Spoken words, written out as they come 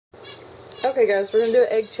Okay guys, we're going to do an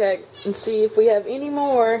egg check and see if we have any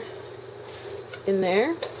more in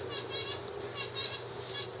there.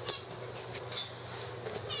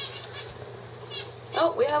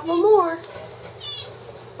 Oh, we have one more.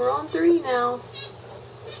 We're on 3 now.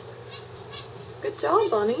 Good job,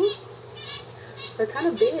 Bunny. They're kind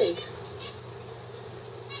of big.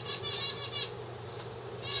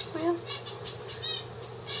 Well,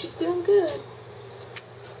 she's doing good.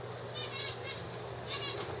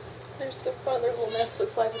 There's the front, their little nest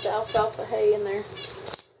looks like with the alfalfa hay in there.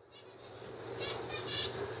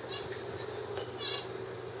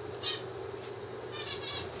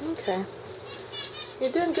 Okay.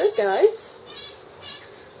 You're doing good, guys.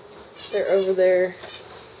 They're over there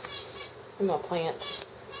in my plants.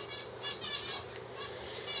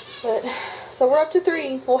 But, so we're up to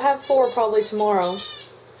 3. We'll have 4 probably tomorrow.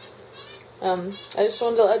 I just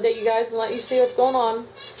wanted to update you guys and let you see what's going on.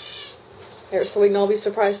 So we can all be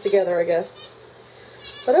surprised together, I guess.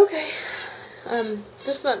 But okay.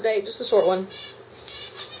 Just an update, just a short one.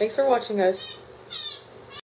 Thanks for watching, guys.